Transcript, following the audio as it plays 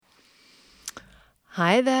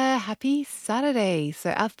Hi there, happy Saturday.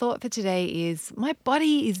 So, our thought for today is my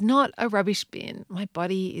body is not a rubbish bin. My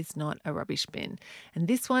body is not a rubbish bin. And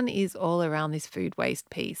this one is all around this food waste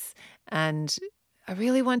piece. And I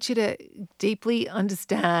really want you to deeply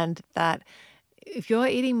understand that if you're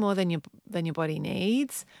eating more than your body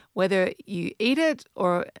needs, whether you eat it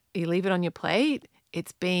or you leave it on your plate,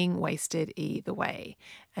 it's being wasted either way.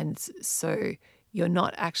 And so you're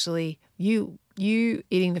not actually you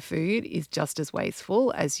eating the food is just as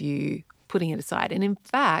wasteful as you putting it aside. And in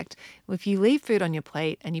fact, if you leave food on your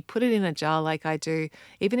plate and you put it in a jar like I do,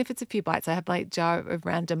 even if it's a few bites, I have like jar of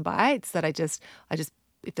random bites that I just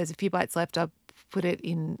if there's a few bites left, I'll put it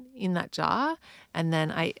in that jar, and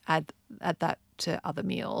then I add that to other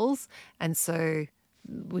meals. And so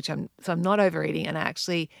I'm not overeating, and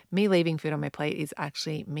actually me leaving food on my plate is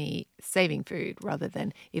actually me saving food, rather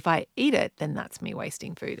than if I eat it, then that's me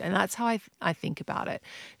wasting food. And that's how I think about it.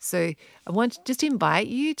 So I want to just invite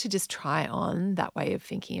you to just try on that way of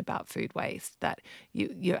thinking about food waste, that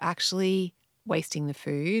you're actually wasting the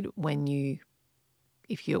food when you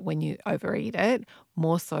overeat it,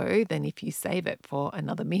 more so than if you save it for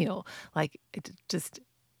another meal. Like it just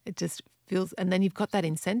feels, and then you've got that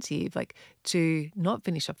incentive, like, to not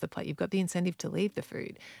finish off the plate. You've got the incentive to leave the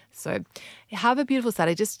food. So have a beautiful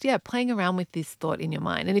Saturday. Just, yeah, playing around with this thought in your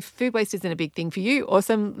mind. And if food waste isn't a big thing for you,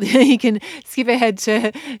 awesome. You can skip ahead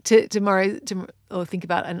to tomorrow, or think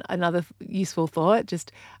about another useful thought.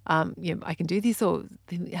 Just, I can do this, or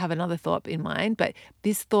have another thought in mind. But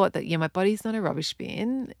this thought that, my body's not a rubbish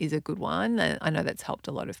bin is a good one. And I know that's helped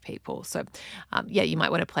a lot of people. So, you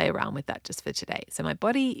might want to play around with that just for today. So my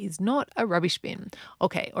body is not a rubbish bin.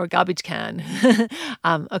 Okay, or a garbage can.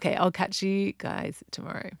 Okay, I'll catch you guys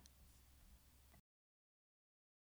tomorrow.